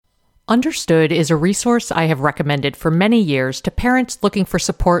Understood is a resource I have recommended for many years to parents looking for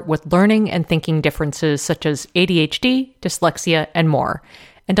support with learning and thinking differences such as ADHD, dyslexia, and more.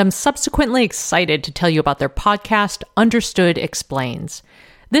 And I'm subsequently excited to tell you about their podcast, Understood Explains.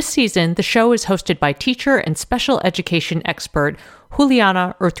 This season, the show is hosted by teacher and special education expert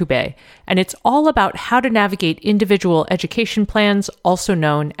Juliana Urtubey, and it's all about how to navigate individual education plans, also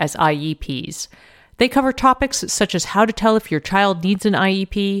known as IEPs. They cover topics such as how to tell if your child needs an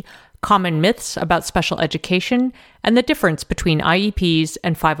IEP, common myths about special education, and the difference between IEPs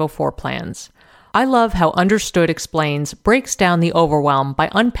and 504 plans. I love how Understood Explains breaks down the overwhelm by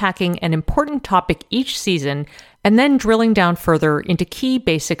unpacking an important topic each season and then drilling down further into key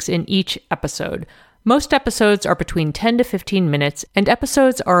basics in each episode. Most episodes are between 10 to 15 minutes, and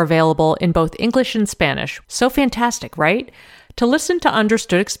episodes are available in both English and Spanish. So fantastic, right? To listen to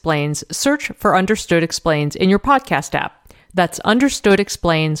Understood Explains, search for Understood Explains in your podcast app. That's Understood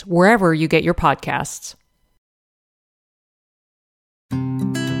Explains wherever you get your podcasts.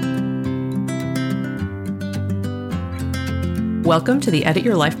 Welcome to the Edit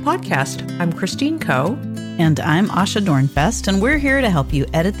Your Life podcast. I'm Christine Coe. And I'm Asha Dornfest, and we're here to help you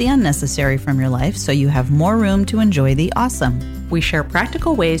edit the unnecessary from your life so you have more room to enjoy the awesome. We share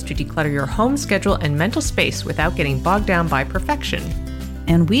practical ways to declutter your home schedule and mental space without getting bogged down by perfection.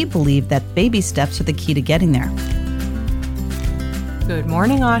 And we believe that baby steps are the key to getting there. Good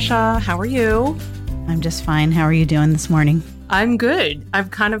morning, Asha. How are you? I'm just fine. How are you doing this morning? I'm good. I've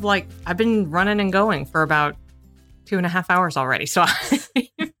been running and going for about 2.5 hours already. So,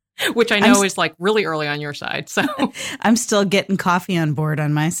 which I know is like really early on your side. So I'm still getting coffee on board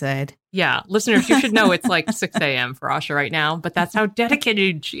on my side. Yeah. Listeners, you should know it's like 6 a.m. for Asha right now, but that's how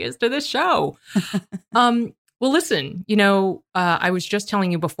dedicated she is to this show. Well, listen, I was just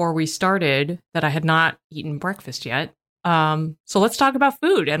telling you before we started that I had not eaten breakfast yet. So let's talk about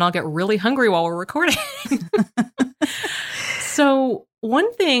food, and I'll get really hungry while we're recording. So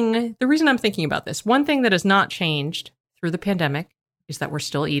the reason I'm thinking about this, one thing that has not changed through the pandemic is that we're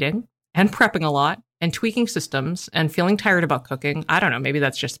still eating and prepping a lot and tweaking systems and feeling tired about cooking. I don't know, maybe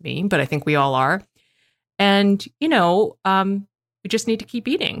that's just me, but I think we all are. And, we just need to keep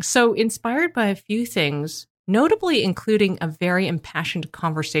eating. So inspired by a few things, notably including a very impassioned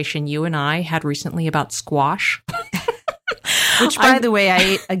conversation you and I had recently about squash. Which, by the way, I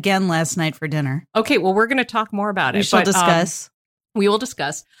ate again last night for dinner. Okay, well, we're going to talk more about it. We shall discuss. We will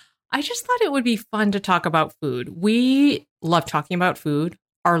discuss. I just thought it would be fun to talk about food. We love talking about food.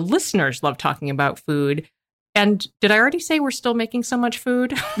 Our listeners love talking about food. And did I already say we're still making so much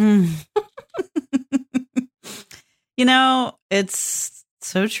food? It's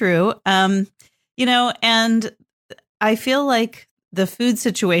so true. And I feel like the food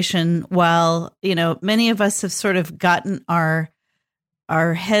situation, while, many of us have sort of gotten our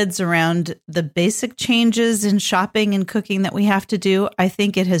heads around the basic changes in shopping and cooking that we have to do, I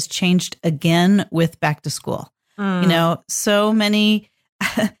think it has changed again with back to school. So many,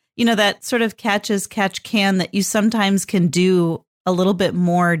 that sort of catch can that you sometimes can do a little bit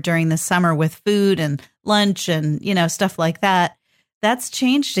more during the summer with food and lunch and, stuff like that. That's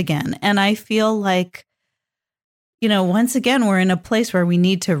changed again. And I feel like, once again, we're in a place where we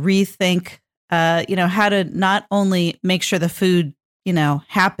need to rethink, how to not only make sure the food,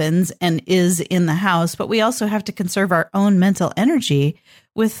 happens and is in the house, but we also have to conserve our own mental energy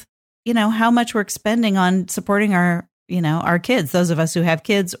with, how much we're expending on supporting our kids, those of us who have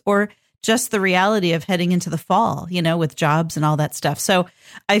kids, or just the reality of heading into the fall, with jobs and all that stuff. So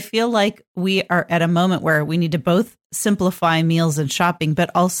I feel like we are at a moment where we need to both simplify meals and shopping, but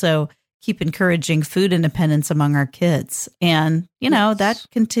also keep encouraging food independence among our kids. And, that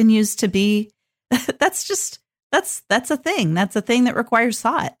continues to be, that's a thing. That's a thing that requires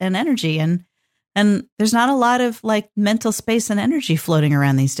thought and energy. And there's not a lot of mental space and energy floating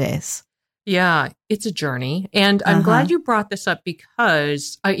around these days. Yeah, it's a journey. And I'm glad you brought this up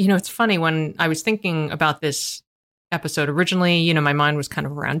because, it's funny when I was thinking about this episode originally, my mind was kind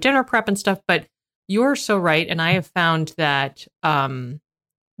of around dinner prep and stuff, but you're so right. And I have found that,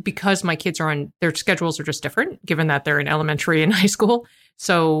 because my kids their schedules are just different, given that they're in elementary and high school.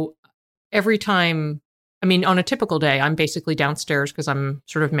 So every time, on a typical day, I'm basically downstairs because I'm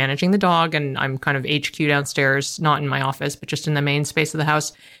sort of managing the dog and I'm kind of HQ downstairs, not in my office, but just in the main space of the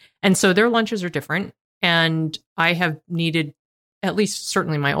house. And so their lunches are different. And I have needed, at least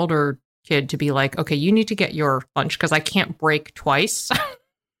certainly my older kid, to be like, okay, you need to get your lunch because I can't break twice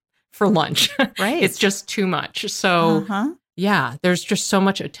for lunch. Right. It's just too much. So yeah, there's just so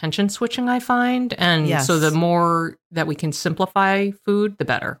much attention switching, I find. And so the more that we can simplify food, the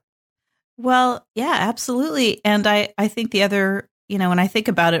better. Well, yeah, absolutely. And I think the other, when I think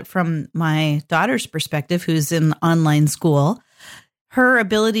about it from my daughter's perspective, who's in online school, her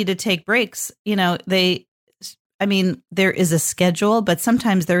ability to take breaks, there is a schedule, but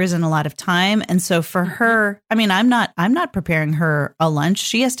sometimes there isn't a lot of time. And so for her, I'm not preparing her a lunch.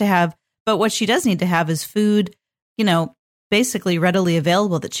 She has to have, but what she does need to have is food, basically readily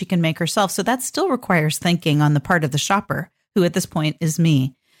available that she can make herself. So that still requires thinking on the part of the shopper, who at this point is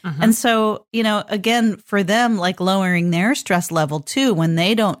me. And so, again, for them, like lowering their stress level too, when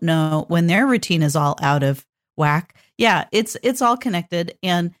they don't know, when their routine is all out of whack. Yeah, it's all connected.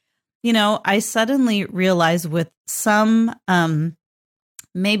 And, I suddenly realized with some,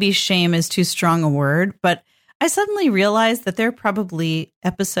 maybe shame is too strong a word, but I suddenly realized that there are probably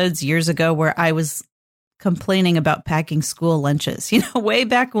episodes years ago where I was complaining about packing school lunches, way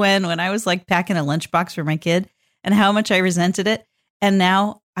back when I was like packing a lunchbox for my kid and how much I resented it. And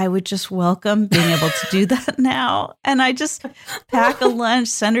now I would just welcome being able to do that now. And I just pack a lunch,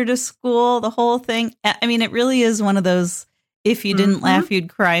 send her to school, the whole thing. It really is one of those, if you didn't laugh, you'd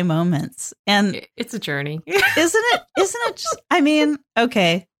cry moments. And it's a journey. Isn't it? Just,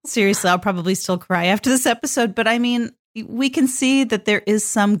 okay, seriously, I'll probably still cry after this episode. But we can see that there is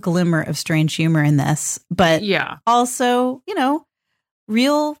some glimmer of strange humor in this. But yeah, also,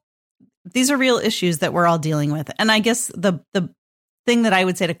 these are real issues that we're all dealing with. And I guess the thing that I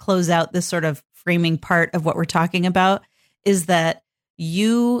would say to close out this sort of framing part of what we're talking about is that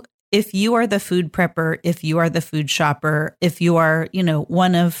if you are the food prepper, if you are the food shopper, if you are,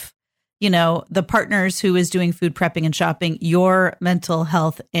 one of, the partners who is doing food prepping and shopping, your mental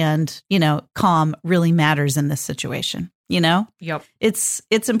health and, calm really matters in this situation. Yep. It's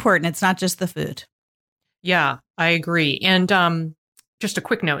important. It's not just the food. Yeah, I agree. And just a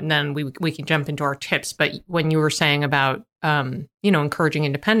quick note, and then we can jump into our tips. But when you were saying about, encouraging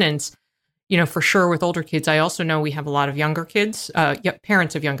independence, for sure with older kids, I also know we have a lot of younger kids,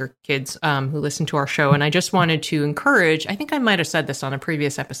 parents of younger kids who listen to our show. And I just wanted to encourage, I think I might have said this on a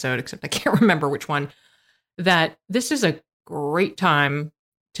previous episode, except I can't remember which one, that this is a great time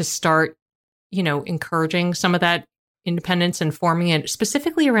to start, encouraging some of that independence and forming it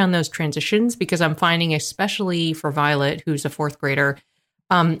specifically around those transitions, because I'm finding, especially for Violet, who's a fourth grader,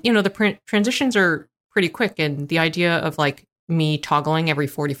 the transitions are pretty quick. And the idea of like me toggling every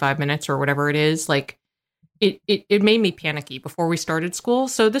 45 minutes or whatever it is, like it made me panicky before we started school.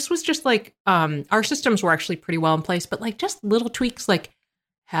 So this was just like, our systems were actually pretty well in place, but like just little tweaks, like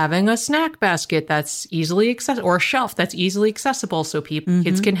having a snack basket that's easily accessible or a shelf that's easily accessible. So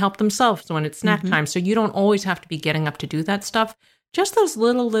kids can help themselves when it's snack time. So you don't always have to be getting up to do that stuff. Just those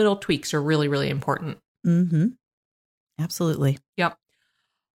little tweaks are really, really important. Mm-hmm. Absolutely. Yep.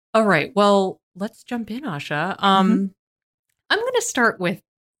 All right. Well, let's jump in, Asha. I'm going to start with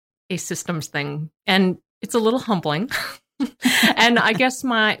a systems thing, and it's a little humbling. And I guess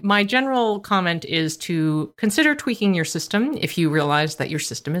my general comment is to consider tweaking your system if you realize that your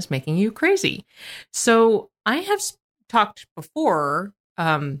system is making you crazy. So I have talked before.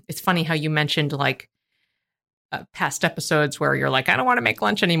 It's funny how you mentioned like past episodes where you're like, I don't want to make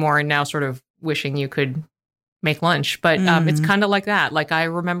lunch anymore, and now sort of wishing you could make lunch. But it's kind of like that. Like I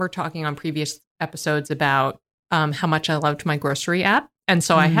remember talking on previous episodes about how much I loved my grocery app. And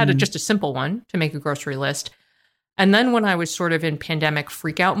so I had just a simple one to make a grocery list. And then when I was sort of in pandemic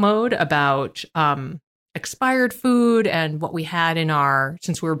freakout mode about expired food and what we had in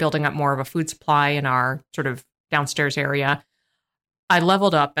since we were building up more of a food supply in our sort of downstairs area, I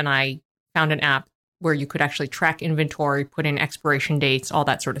leveled up and I found an app where you could actually track inventory, put in expiration dates, all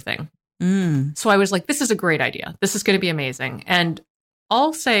that sort of thing. So I was like, this is a great idea. This is going to be amazing. And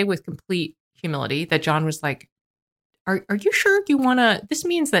I'll say with complete humility that John was like, are you sure you want to, this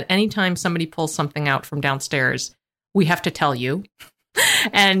means that anytime somebody pulls something out from downstairs, we have to tell you.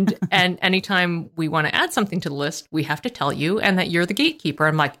 and anytime we want to add something to the list, we have to tell you, and that you're the gatekeeper.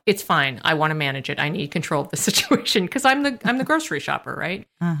 I'm like, it's fine. I want to manage it. I need control of the situation because I'm the grocery shopper, right?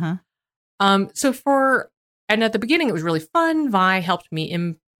 And at the beginning, it was really fun. Vi helped me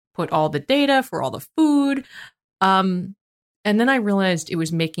input all the data for all the food. And then I realized it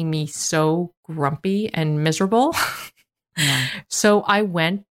was making me so grumpy and miserable. Yeah. So I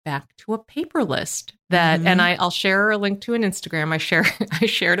went back to a paper list and I'll share a link to an Instagram. I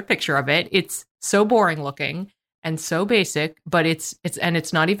shared a picture of it. It's so boring looking and so basic, but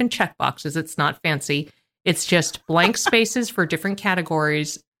it's not even check boxes. It's not fancy. It's just blank spaces for different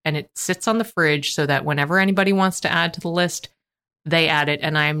categories. And it sits on the fridge so that whenever anybody wants to add to the list, they add it.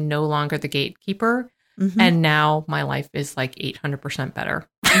 And I'm no longer the gatekeeper. And now my life is like 800% better.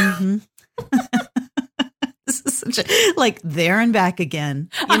 This is such like there and back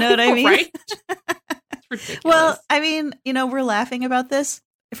again. You know what I mean? Right? Ridiculous. Well, I mean, we're laughing about this.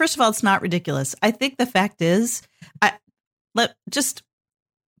 First of all, it's not ridiculous. I think the fact is,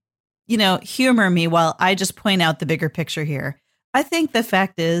 humor me while I just point out the bigger picture here. I think the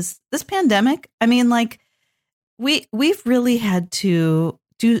fact is this pandemic, I mean, like we've really had to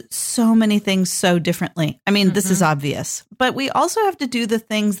do so many things so differently. I mean, this is obvious, but we also have to do the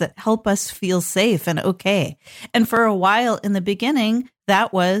things that help us feel safe and okay. And for a while in the beginning,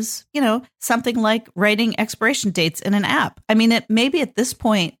 that was, something like writing expiration dates in an app. I mean, maybe at this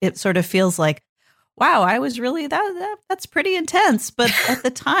point, it sort of feels like, wow, I was really that's pretty intense. But at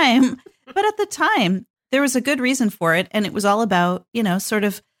the time, there was a good reason for it. And it was all about, sort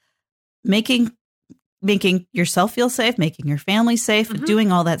of making yourself feel safe, making your family safe,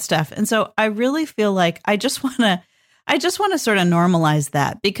 doing all that stuff. And so I really feel like I just want to sort of normalize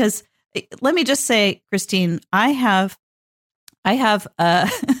that, because let me just say, Christine, I have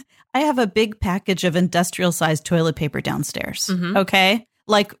a big package of industrial sized toilet paper downstairs. Okay.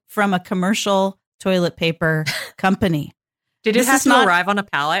 Like from a commercial toilet paper company. Did it have to arrive on a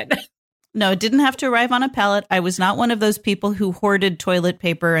pallet? No, it didn't have to arrive on a pallet. I was not one of those people who hoarded toilet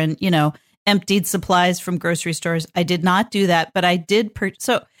paper and, emptied supplies from grocery stores. I did not do that, but I did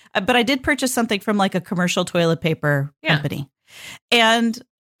purchase something from like a commercial toilet paper company. And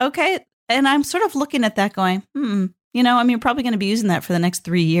okay. And I'm sort of looking at that going, you're probably going to be using that for the next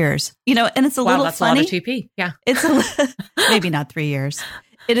 3 years, and it's a little that's funny. A lot of TP. Yeah. It's maybe not 3 years.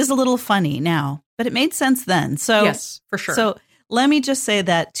 It is a little funny now, but it made sense then. So yes, for sure. So let me just say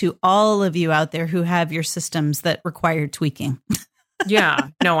that to all of you out there who have your systems that require tweaking. Yeah.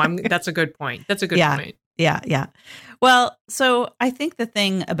 No, that's a good point. That's a good point. Yeah. Well, so I think the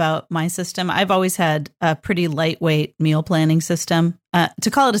thing about my system, I've always had a pretty lightweight meal planning system.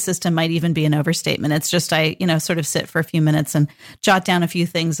 To call it a system might even be an overstatement. It's just I sort of sit for a few minutes and jot down a few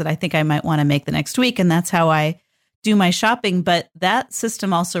things that I think I might want to make the next week. And that's how I do my shopping. But that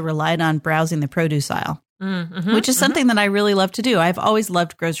system also relied on browsing the produce aisle, which is something that I really love to do. I've always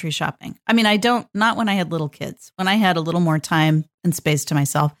loved grocery shopping. I mean, not when I had little kids. When I had a little more time and space to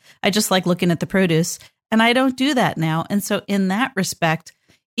myself, I just like looking at the produce, and I don't do that now. And so in that respect,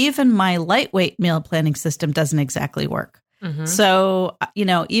 even my lightweight meal planning system doesn't exactly work. So,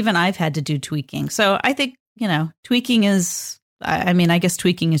 even I've had to do tweaking. So I think, tweaking is, I guess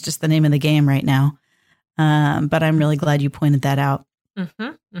tweaking is just the name of the game right now. But I'm really glad you pointed that out.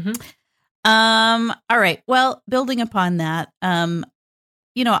 All right. Well, building upon that,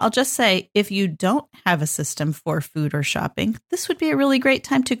 I'll just say, if you don't have a system for food or shopping, this would be a really great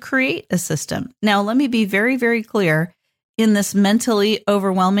time to create a system. Now, let me be very, very clear. In this mentally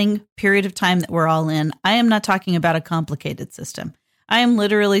overwhelming period of time that we're all in, I am not talking about a complicated system. I am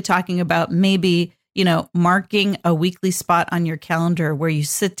literally talking about maybe, marking a weekly spot on your calendar where you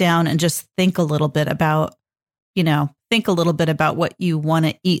sit down and just think a little bit about what you want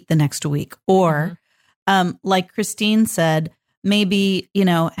to eat the next week. Or, like Christine said, maybe,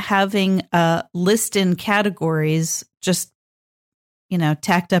 having a list in categories just,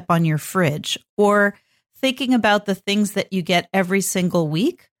 tacked up on your fridge, or thinking about the things that you get every single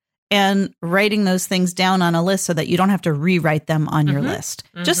week and writing those things down on a list so that you don't have to rewrite them on your list.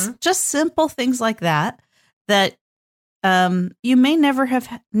 Just simple things like that you may never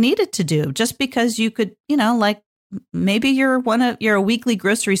have needed to do, just because you could, like maybe you're a weekly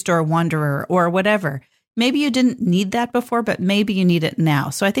grocery store wanderer or whatever. Maybe you didn't need that before, but maybe you need it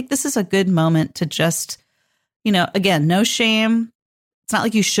now. So I think this is a good moment to just, again, no shame. It's not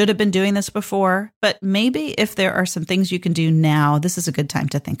like you should have been doing this before, but maybe if there are some things you can do now, this is a good time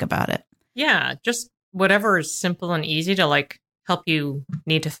to think about it. Yeah, just whatever is simple and easy to help you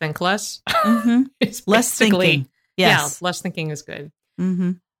need to think less. Less thinking. Yes. Yeah, less thinking is good.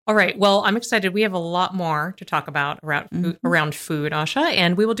 All right. Well, I'm excited. We have a lot more to talk about around food, Asha,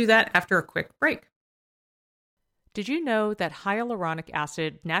 and we will do that after a quick break. Did you know that hyaluronic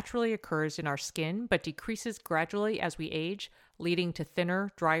acid naturally occurs in our skin but decreases gradually as we age, leading to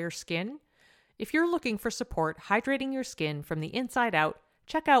thinner, drier skin? If you're looking for support hydrating your skin from the inside out,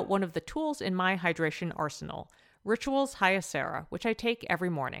 check out one of the tools in my hydration arsenal, Rituals Hyacera, which I take every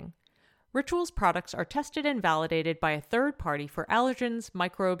morning. Rituals products are tested and validated by a third party for allergens,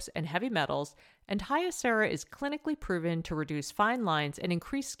 microbes, and heavy metals, and Hyacera is clinically proven to reduce fine lines and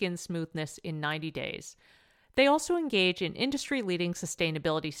increase skin smoothness in 90 days. They also engage in industry-leading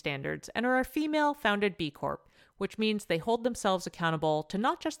sustainability standards and are a female-founded B Corp, which means they hold themselves accountable to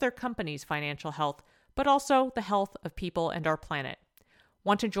not just their company's financial health, but also the health of people and our planet.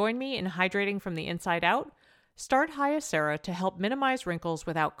 Want to join me in hydrating from the inside out? Start Hyacera to help minimize wrinkles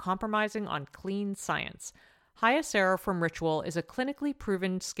without compromising on clean science. Hyacera from Ritual is a clinically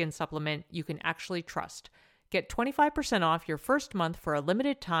proven skin supplement you can actually trust. Get 25% off your first month for a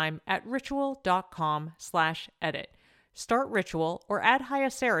limited time at ritual.com/edit. Start Ritual or add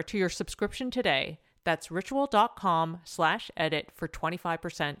Hyacera to your subscription today. That's ritual.com/edit for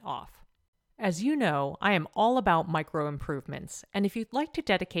 25% off. As you know, I am all about micro improvements, and if you'd like to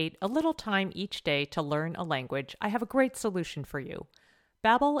dedicate a little time each day to learn a language, I have a great solution for you.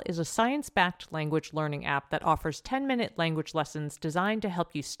 Babbel is a science-backed language learning app that offers 10-minute language lessons designed to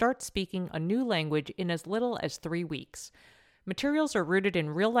help you start speaking a new language in as little as 3 weeks. Materials are rooted in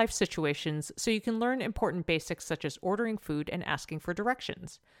real-life situations, so you can learn important basics such as ordering food and asking for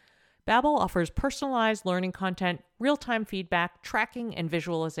directions. Babbel offers personalized learning content, real-time feedback, tracking, and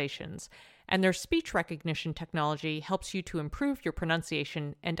visualizations, and their speech recognition technology helps you to improve your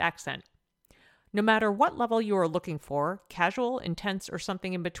pronunciation and accent. No matter what level you are looking for, casual, intense, or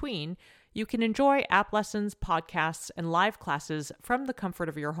something in between, you can enjoy app lessons, podcasts, and live classes from the comfort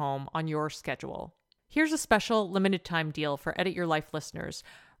of your home on your schedule. Here's a special limited time deal for Edit Your Life listeners.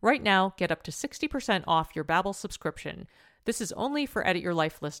 Right now, get up to 60% off your Babbel subscription. This is only for Edit Your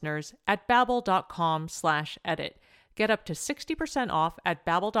Life listeners at babbel.com/edit. Get up to 60% off at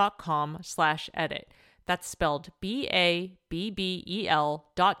babbel.com/edit. That's spelled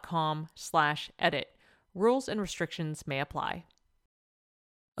BABBEL.com/edit. Rules and restrictions may apply.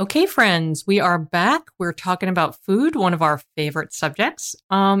 Okay, friends, we are back. We're talking about food, one of our favorite subjects.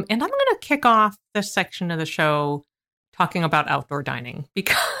 And I'm going to kick off this section of the show talking about outdoor dining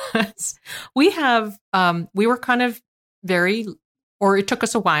because we were kind of it took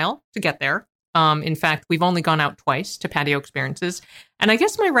us a while to get there. In fact, we've only gone out twice to patio experiences. And I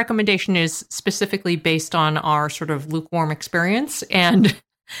guess my recommendation is specifically based on our sort of lukewarm experience. And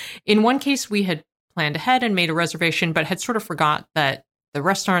in one case, we had planned ahead and made a reservation, but had sort of forgot that the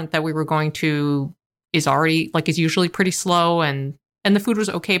restaurant that we were going to is usually pretty slow and the food was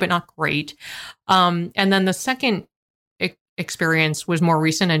okay, but not great. And then the second experience was more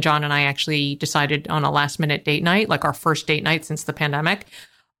recent, and John and I actually decided on a last minute date night, like our first date night since the pandemic.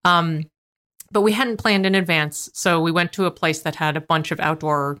 But we hadn't planned in advance. So we went to a place that had a bunch of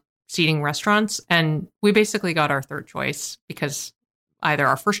outdoor seating restaurants, and we basically got our third choice because either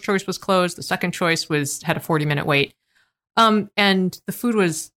our first choice was closed, the second choice had a 40-minute wait. And the food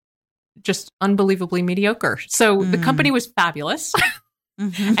was just unbelievably mediocre. So the company was fabulous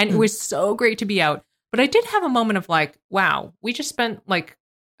and it was so great to be out. But I did have a moment of like, wow, we just spent like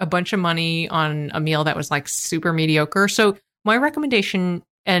a bunch of money on a meal that was like super mediocre. So my recommendation,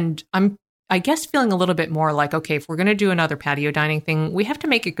 and I guess feeling a little bit more like, okay, if we're going to do another patio dining thing, we have to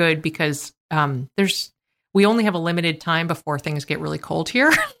make it good because we only have a limited time before things get really cold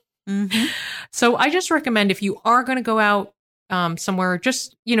here. So I just recommend if you are going to go out somewhere,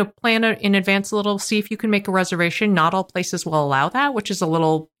 just, plan in advance a little, see if you can make a reservation. Not all places will allow that, which is a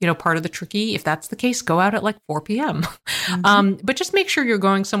little, part of the tricky. If that's the case, go out at like 4 p.m. But just make sure you're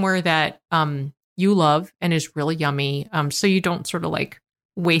going somewhere that you love and is really yummy, so you don't sort of like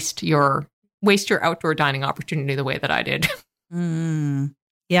waste your outdoor dining opportunity the way that I did.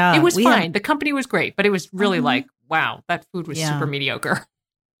 Yeah. It was fine. The company was great, but it was really like, wow, that food was super mediocre.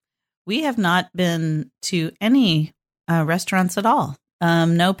 We have not been to any restaurants at all.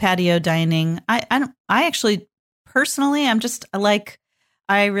 No patio dining. I actually, personally, I'm just like,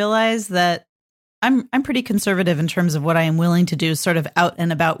 I realize that I'm pretty conservative in terms of what I am willing to do sort of out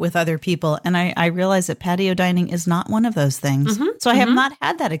and about with other people. And I realize that patio dining is not one of those things. So I have not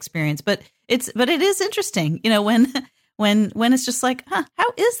had that experience, but it is interesting, when it's just like, how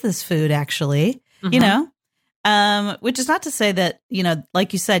is this food actually, which is not to say that,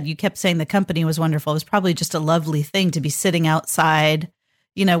 like you said, you kept saying the company was wonderful. It was probably just a lovely thing to be sitting outside,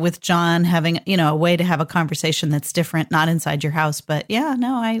 with John having, a way to have a conversation that's different, not inside your house. But yeah,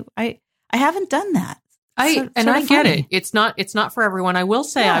 no, I haven't done that. I get it. It's not for everyone. I will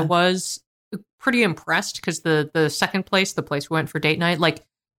say I was pretty impressed because the second place, the place we went for date night, like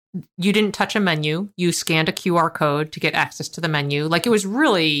you didn't touch a menu. You scanned a QR code to get access to the menu. Like it was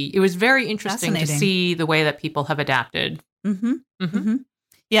very interesting to see the way that people have adapted.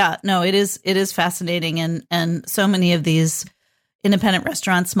 Yeah, no, it is fascinating. And so many of these independent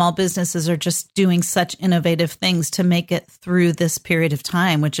restaurants, small businesses are just doing such innovative things to make it through this period of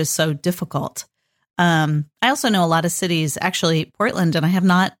time, which is so difficult. I also know a lot of cities, actually Portland,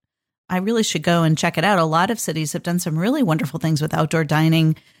 and I really should go and check it out. A lot of cities have done some really wonderful things with outdoor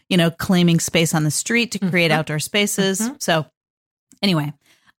dining, claiming space on the street to create outdoor spaces. So anyway,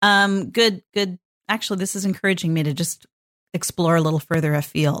 good. Actually, this is encouraging me to just explore a little further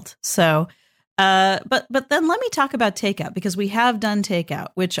afield. So, but then let me talk about takeout, because we have done takeout,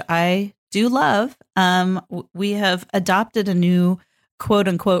 which I do love, we have adopted a new quote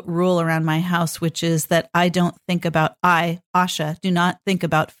unquote rule around my house, which is that Asha, do not think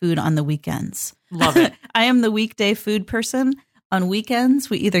about food on the weekends. Love it. I am the weekday food person. On weekends,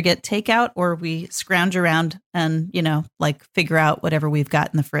 we either get takeout or we scrounge around and, like figure out whatever we've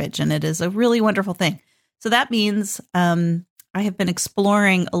got in the fridge. And it is a really wonderful thing. So that means I have been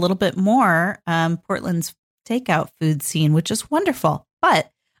exploring a little bit more Portland's takeout food scene, which is wonderful. But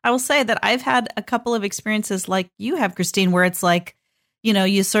I will say that I've had a couple of experiences like you have, Christine, where it's like,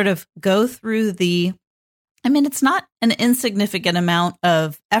 you sort of go through it's not an insignificant amount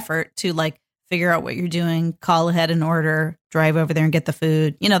of effort to like figure out what you're doing, call ahead and order, drive over there and get the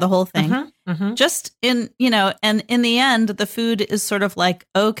food, the whole thing. Mm-hmm, mm-hmm. Just and in the end, the food is sort of like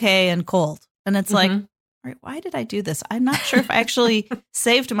okay and cold. And it's like, all right, why did I do this? I'm not sure if I actually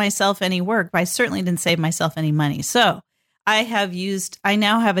saved myself any work, but I certainly didn't save myself any money. So I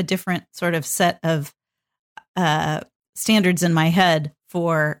now have a different sort of set of standards in my head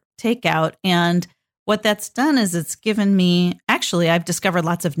for takeout. And what that's done is it's given me, actually, I've discovered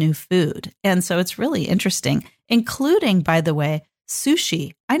lots of new food. And so it's really interesting, including, by the way,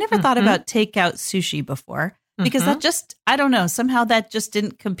 sushi. I never thought about takeout sushi before because that just, I don't know, somehow that just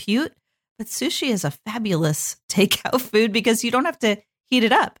didn't compute. But sushi is a fabulous takeout food because you don't have to heat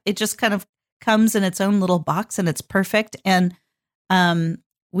it up. It just kind of comes in its own little box and it's perfect. And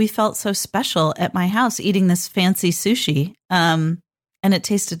we felt so special at my house eating this fancy sushi, and it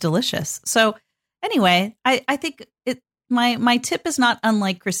tasted delicious. So anyway, I think my tip is not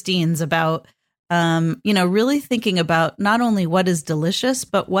unlike Christine's about, really thinking about not only what is delicious,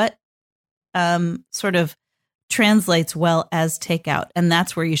 but what sort of translates well as takeout. And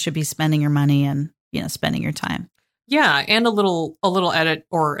that's where you should be spending your money and, spending your time. Yeah. And a little edit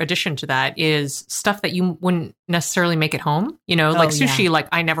or addition to that is stuff that you wouldn't necessarily make at home, like sushi, like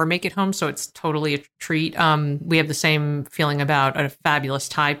I never make it home. So it's totally a treat. We have the same feeling about a fabulous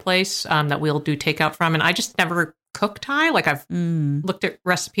Thai place that we'll do takeout from. And I just never cook Thai. Like I've looked at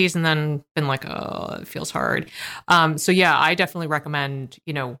recipes and then been like, oh, it feels hard. So yeah, I definitely recommend,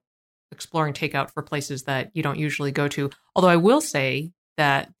 exploring takeout for places that you don't usually go to. Although I will say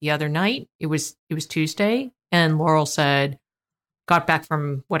that the other night, it was Tuesday, and Laurel got back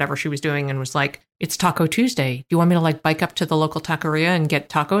from whatever she was doing and was like, it's Taco Tuesday. Do you want me to like bike up to the local taqueria and get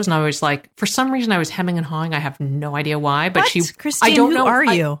tacos? And I was like, for some reason I was hemming and hawing. I have no idea why, but Christine, I don't know. Who are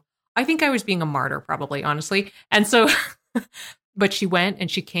you? I think I was being a martyr probably, honestly. And so, but she went and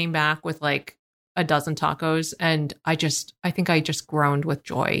she came back with like a dozen tacos. And I think I just groaned with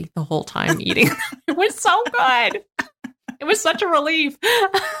joy the whole time eating. It was so good. It was such a relief.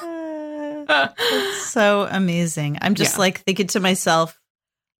 It's so amazing. I'm just like thinking to myself,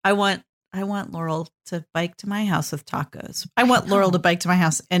 I want Laurel to bike to my house with tacos. I want Laurel to bike to my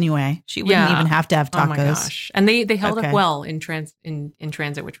house anyway. She wouldn't even have to have tacos. Oh my gosh. And they held up well in transit,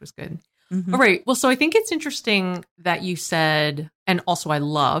 which was good. Mm-hmm. All right. Well, so I think it's interesting that you said, and also I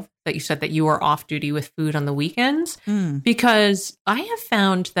love that you said that you are off duty with food on the weekends, because I have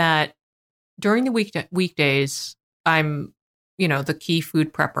found that during the weekdays, I'm, the key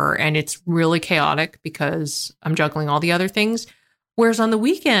food prepper, and it's really chaotic because I'm juggling all the other things. Whereas on the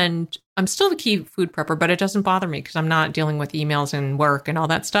weekend, I'm still the key food prepper, but it doesn't bother me because I'm not dealing with emails and work and all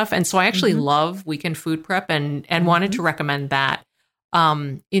that stuff. And so I actually love weekend food prep and wanted to recommend that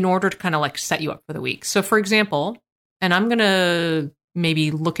in order to kind of like set you up for the week. So for example, and I'm going to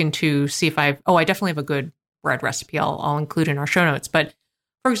maybe look into see if I definitely have a good bread recipe I'll include in our show notes. But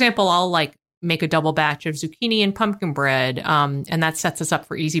for example, I'll like make a double batch of zucchini and pumpkin bread. And that sets us up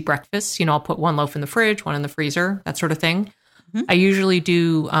for easy breakfasts. I'll put one loaf in the fridge, one in the freezer, that sort of thing. Mm-hmm. I usually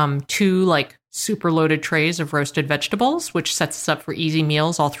do 2 like super loaded trays of roasted vegetables, which sets us up for easy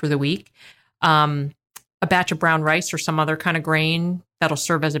meals all through the week. A batch of brown rice or some other kind of grain that'll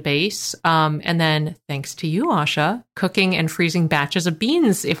serve as a base. And then thanks to you, Asha, cooking and freezing batches of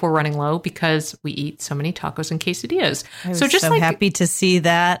beans if we're running low because we eat so many tacos and quesadillas. I was so happy to see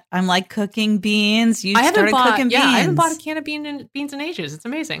that. I'm like cooking beans. You started cooking beans. Yeah, I haven't bought a can of beans in ages. It's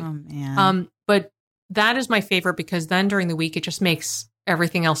amazing. Oh, man. But that is my favorite because then during the week, it just makes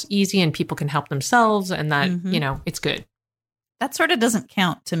everything else easy and people can help themselves and that, it's good. That sort of doesn't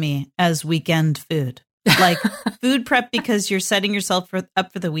count to me as weekend food. Like food prep because you're setting yourself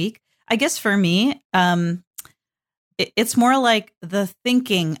up for the week. I guess for me, it's more like the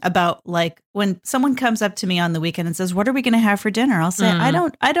thinking about like when someone comes up to me on the weekend and says, "What are we going to have for dinner?" I'll say, "I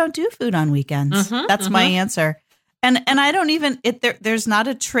don't do food on weekends." That's my answer, and I don't even there's not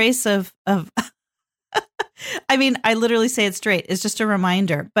a trace of. I mean, I literally say it straight. It's just a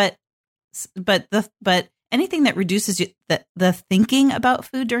reminder, but anything that reduces the thinking about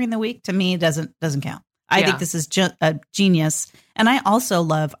food during the week, to me, doesn't count. I think this is a genius. And I also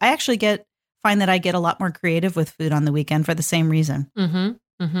find that I get a lot more creative with food on the weekend for the same reason.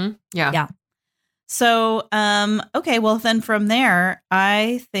 Mm-hmm. Mm-hmm. Yeah. Yeah. So, okay, well, then from there,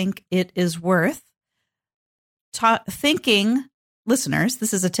 I think it is worth thinking, listeners,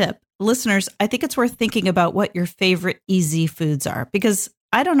 this is a tip. Listeners, I think it's worth thinking about what your favorite easy foods are, because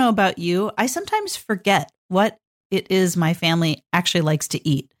I don't know about you, I sometimes forget what it is my family actually likes to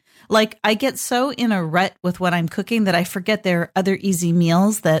eat. Like, I get so in a rut with what I'm cooking that I forget there are other easy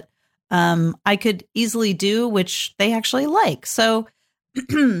meals that I could easily do, which they actually like. So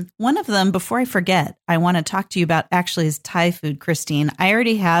one of them, before I forget, I want to talk to you about actually is Thai food, Christine. I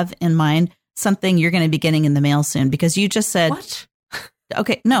already have in mind something you're going to be getting in the mail soon, because you just said, what?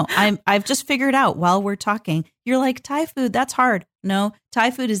 Okay, no, I've just figured out while we're talking, you're like, Thai food, that's hard. No,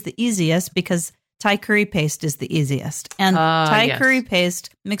 Thai food is the easiest because Thai curry paste is the easiest. And Thai curry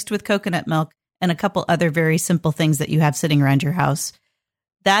paste mixed with coconut milk and a couple other very simple things that you have sitting around your house.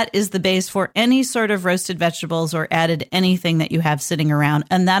 That is the base for any sort of roasted vegetables or added anything that you have sitting around.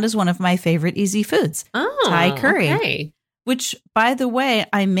 And that is one of my favorite easy foods, Thai curry. Okay. Which, by the way,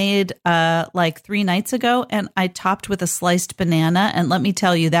 I made like 3 nights ago, and I topped with a sliced banana. And let me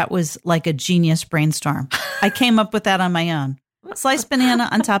tell you, that was like a genius brainstorm. I came up with that on my own. Sliced banana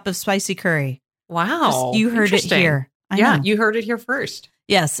on top of spicy curry. Wow. You heard it here. I know. You heard it here first.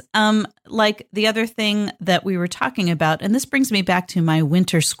 Yes. Like the other thing that we were talking about, and this brings me back to my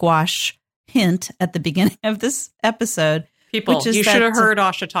winter squash hint at the beginning of this episode. People, you should have heard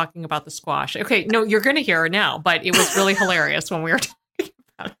Asha talking about the squash. Okay, no, you're going to hear it now, but it was really hilarious when we were talking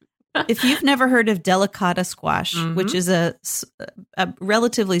about it. If you've never heard of delicata squash, which is a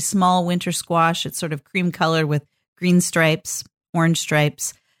relatively small winter squash, it's sort of cream colored with green stripes, orange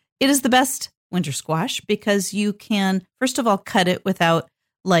stripes. It is the best winter squash because you can, first of all, cut it without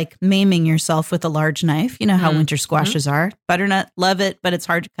like maiming yourself with a large knife. You know how winter squashes are. Butternut, love it, but it's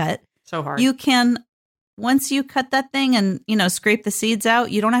hard to cut. So hard. You can, once you cut that thing and, scrape the seeds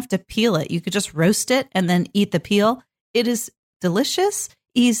out, you don't have to peel it. You could just roast it and then eat the peel. It is delicious,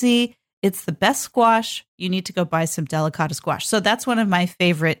 easy. It's the best squash. You need to go buy some delicata squash. So that's one of my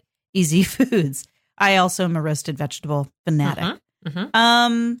favorite easy foods. I also am a roasted vegetable fanatic.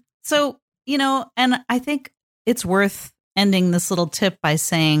 So, and I think it's worth ending this little tip by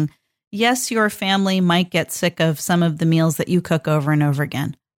saying, yes, your family might get sick of some of the meals that you cook over and over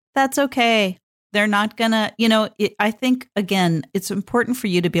again. That's okay. They're not gonna, I think, again, it's important for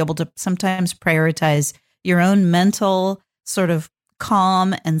you to be able to sometimes prioritize your own mental sort of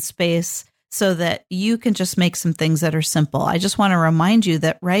calm and space so that you can just make some things that are simple. I just want to remind you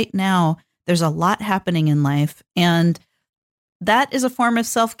that right now there's a lot happening in life, and that is a form of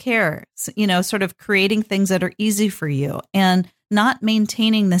self-care, sort of creating things that are easy for you and not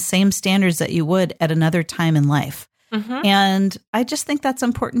maintaining the same standards that you would at another time in life. And I just think that's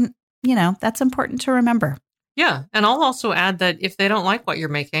important. That's important to remember. Yeah. And I'll also add that if they don't like what you're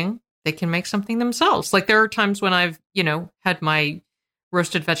making, they can make something themselves. Like there are times when I've, had my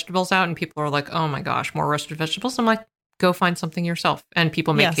roasted vegetables out and people are like, oh my gosh, more roasted vegetables. I'm like, go find something yourself. And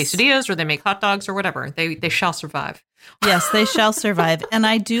people make quesadillas or they make hot dogs or whatever. They shall survive. Yes, they shall survive. And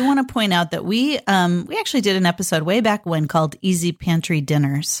I do want to point out that we actually did an episode way back when called Easy Pantry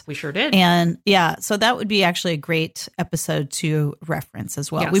Dinners. We sure did. And so that would be actually a great episode to reference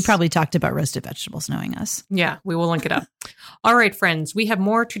as well. Yes. We probably talked about roasted vegetables, knowing us. Yeah, we will link it up. All right, friends, we have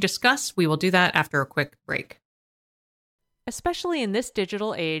more to discuss. We will do that after a quick break. Especially in this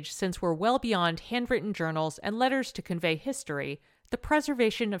digital age, since we're well beyond handwritten journals and letters to convey history, the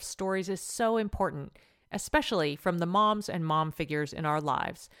preservation of stories is so important, especially from the moms and mom figures in our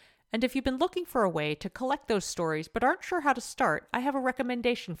lives. And if you've been looking for a way to collect those stories but aren't sure how to start, I have a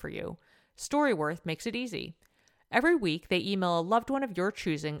recommendation for you. Storyworth makes it easy. Every week, they email a loved one of your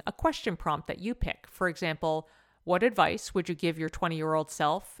choosing a question prompt that you pick. For example, what advice would you give your 20-year-old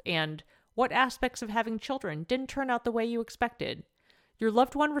self? And what aspects of having children didn't turn out the way you expected? Your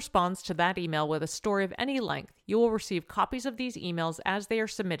loved one responds to that email with a story of any length. You will receive copies of these emails as they are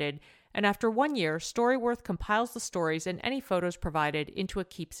submitted, and after 1 year, Storyworth compiles the stories and any photos provided into a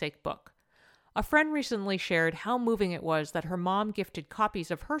keepsake book. A friend recently shared how moving it was that her mom gifted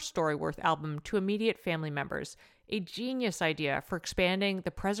copies of her Storyworth album to immediate family members, a genius idea for expanding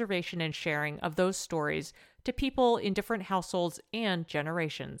the preservation and sharing of those stories to people in different households and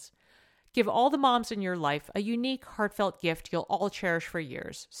generations. Give all the moms in your life a unique, heartfelt gift you'll all cherish for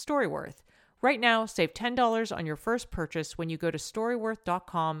years. Storyworth. Right now, save $10 on your first purchase when you go to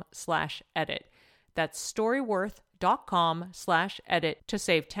storyworth.com/edit. That's storyworth.com/edit to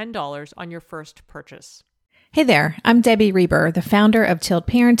save $10 on your first purchase. Hey there, I'm Debbie Reber, the founder of Tilt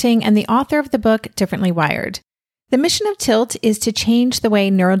Parenting and the author of the book Differently Wired. The mission of Tilt is to change the way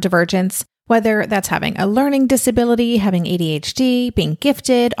neurodivergence, whether that's having a learning disability, having ADHD, being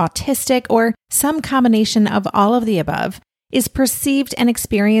gifted, autistic, or some combination of all of the above, is perceived and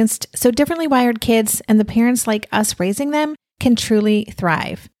experienced so differently wired kids and the parents like us raising them can truly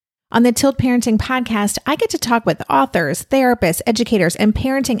thrive. On the Tilt Parenting podcast, I get to talk with authors, therapists, educators, and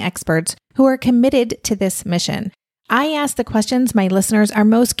parenting experts who are committed to this mission. I ask the questions my listeners are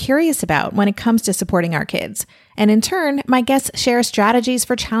most curious about when it comes to supporting our kids. And in turn, my guests share strategies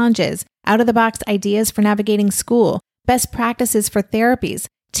for challenges, out-of-the-box ideas for navigating school, best practices for therapies,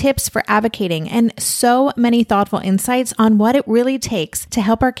 tips for advocating, and so many thoughtful insights on what it really takes to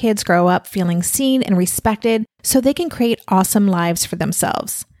help our kids grow up feeling seen and respected so they can create awesome lives for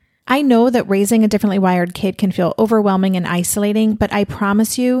themselves. I know that raising a differently wired kid can feel overwhelming and isolating, but I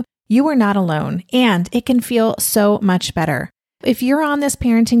promise you, you are not alone, and it can feel so much better. If you're on this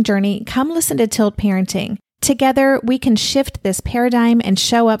parenting journey, come listen to Tilt Parenting. Together, we can shift this paradigm and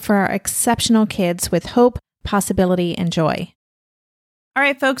show up for our exceptional kids with hope, possibility, and joy. All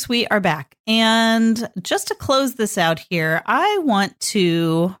right, folks, we are back. And just to close this out here, I want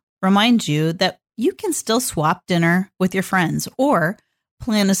to remind you that you can still swap dinner with your friends or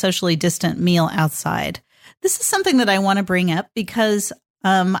plan a socially distant meal outside. This is something that I want to bring up because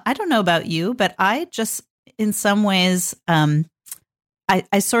I don't know about you, but I just, in some ways,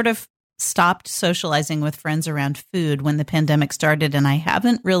 I sort of stopped socializing with friends around food when the pandemic started, and I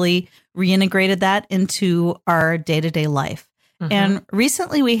haven't really reintegrated that into our day-to-day life. Mm-hmm. And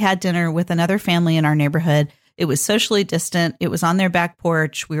recently we had dinner with another family in our neighborhood. It was socially distant. It was on their back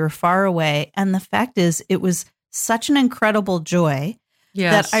porch. We were far away. And the fact is, it was such an incredible joy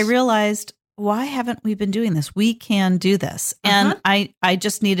that I realized, why haven't we been doing this? We can do this. And I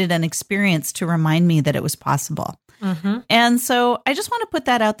just needed an experience to remind me that it was possible. Mm-hmm. And so I just want to put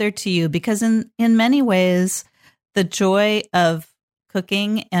that out there to you because in many ways, the joy of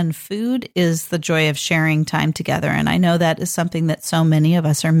cooking and food is the joy of sharing time together. And I know that is something that so many of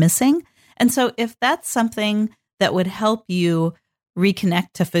us are missing. And so if that's something that would help you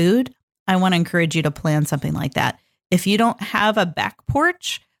reconnect to food, I want to encourage you to plan something like that. If you don't have a back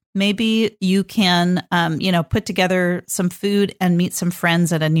porch, maybe you can, put together some food and meet some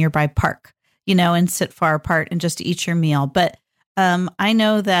friends at a nearby park, and sit far apart and just eat your meal. But I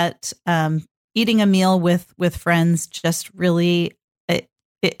know that eating a meal with friends just really,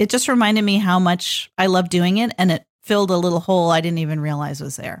 it just reminded me how much I love doing it. And it filled a little hole I didn't even realize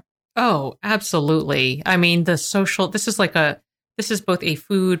was there. Oh, absolutely. I mean, this is both a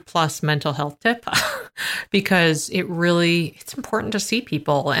food plus mental health tip because it's important to see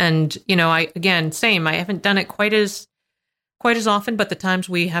people. And, I haven't done it quite as often, but the times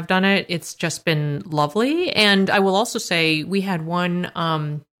we have done it, it's just been lovely. And I will also say we had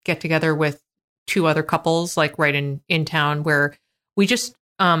one get together with two other couples, like right in town, where we just,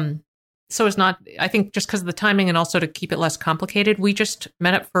 so it's not, I think just because of the timing and also to keep it less complicated, we just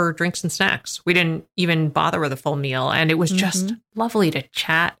met up for drinks and snacks. We didn't even bother with a full meal. And it was just lovely to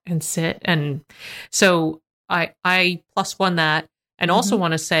chat and sit. And so I plus one that, and also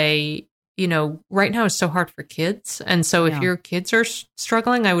want to say, right now is so hard for kids. And so if your kids are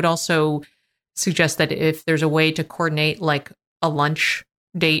struggling, I would also suggest that if there's a way to coordinate like a lunch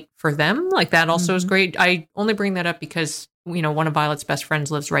date for them, like that also is great. I only bring that up because one of Violet's best friends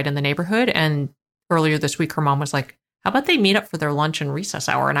lives right in the neighborhood. And earlier this week, her mom was like, how about they meet up for their lunch and recess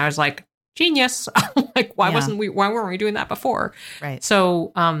hour? And I was like, genius. Like, why weren't we doing that before? Right.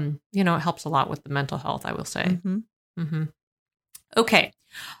 So, it helps a lot with the mental health, I will say. Mm-hmm. Mm-hmm. Okay.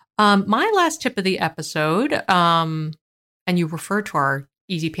 My last tip of the episode, and you referred to our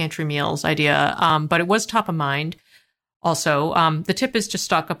easy pantry meals idea, but it was top of mind. Also, the tip is to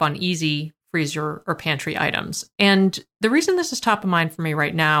stock up on easy freezer or pantry items. And the reason this is top of mind for me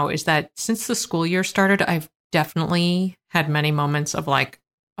right now is that since the school year started, I've definitely had many moments of like,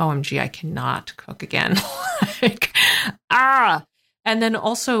 OMG, I cannot cook again. And then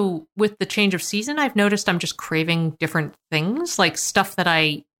also with the change of season, I've noticed I'm just craving different things, like stuff that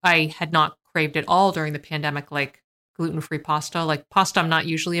I had not craved at all during the pandemic, like gluten-free pasta. Like pasta, I'm not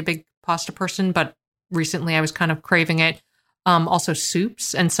usually a big pasta person, but recently I was kind of craving it. Also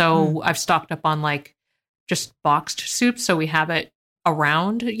soups. And so I've stocked up on like just boxed soups. So we have it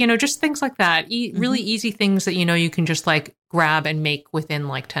around, just things like that. Really easy things that, you can just like grab and make within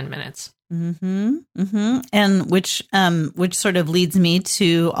like 10 minutes. Mm-hmm. Mm-hmm. And which sort of leads me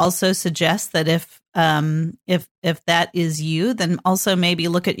to also suggest that if that is you, then also maybe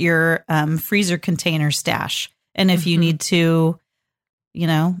look at your freezer container stash. And if you need to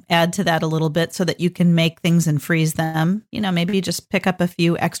add to that a little bit so that you can make things and freeze them. Maybe just pick up a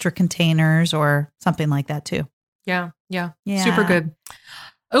few extra containers or something like that too. Yeah. Super good.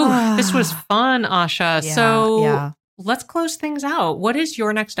 Oh, this was fun, Asha. So let's close things out. What is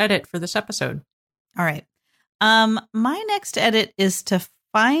your next edit for this episode? All right. My next edit is to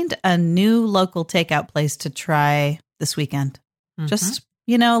find a new local takeout place to try this weekend. Mm-hmm. Just,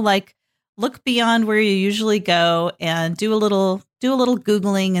 look beyond where you usually go and do a little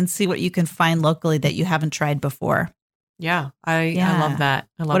Googling and see what you can find locally that you haven't tried before. Yeah, I love that.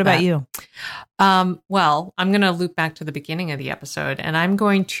 What about you? Well, I'm going to loop back to the beginning of the episode, and I'm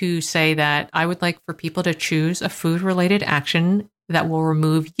going to say that I would like for people to choose a food-related action that will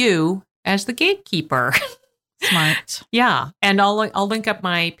remove you as the gatekeeper. Smart. Yeah, and I'll link up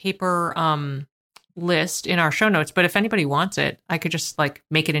my paper list in our show notes. But if anybody wants it, I could just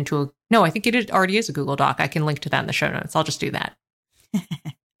make it into I think it already is a Google Doc. I can link to that in the show notes. I'll just do that.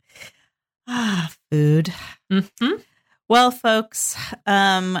 Food. Mm-hmm. Well, folks,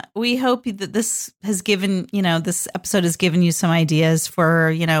 we hope that this has given, this episode has given you some ideas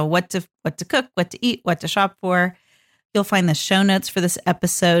for, what to cook, what to eat, what to shop for. You'll find the show notes for this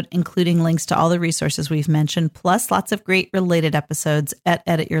episode, including links to all the resources we've mentioned, plus lots of great related episodes at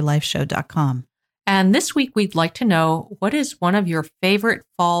edityourlifeshow.com. And this week, we'd like to know, what is one of your favorite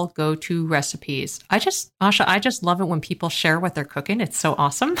fall go-to recipes? Asha, I just love it when people share what they're cooking. It's so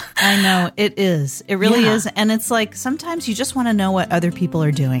awesome. I know, it is. It really is. And it's sometimes you just want to know what other people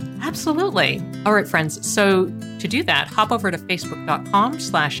are doing. Absolutely. All right, friends. So to do that, hop over to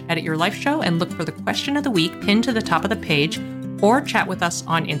facebook.com/edityourlifeshow and look for the question of the week pinned to the top of the page, or chat with us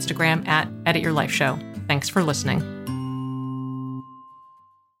on Instagram at edityourlifeshow. Thanks for listening.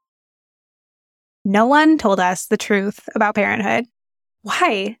 No one told us the truth about parenthood.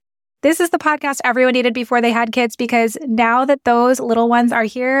 Why? This is the podcast everyone needed before they had kids, because now that those little ones are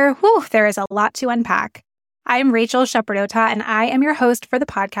here, there is a lot to unpack. I'm Rachel Shepardota, and I am your host for the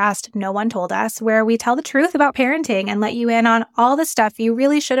podcast No One Told Us, where we tell the truth about parenting and let you in on all the stuff you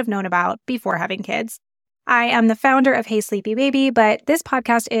really should have known about before having kids. I am the founder of Hey Sleepy Baby, but this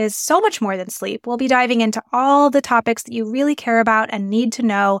podcast is so much more than sleep. We'll be diving into all the topics that you really care about and need to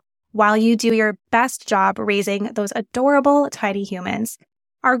know while you do your best job raising those adorable, tiny humans.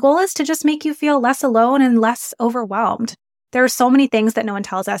 Our goal is to just make you feel less alone and less overwhelmed. There are so many things that no one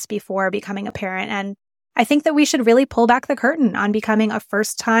tells us before becoming a parent, and I think that we should really pull back the curtain on becoming a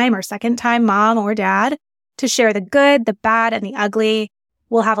first-time or second-time mom or dad to share the good, the bad, and the ugly.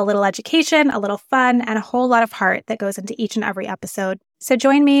 We'll have a little education, a little fun, and a whole lot of heart that goes into each and every episode. So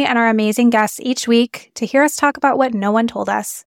join me and our amazing guests each week to hear us talk about what no one told us.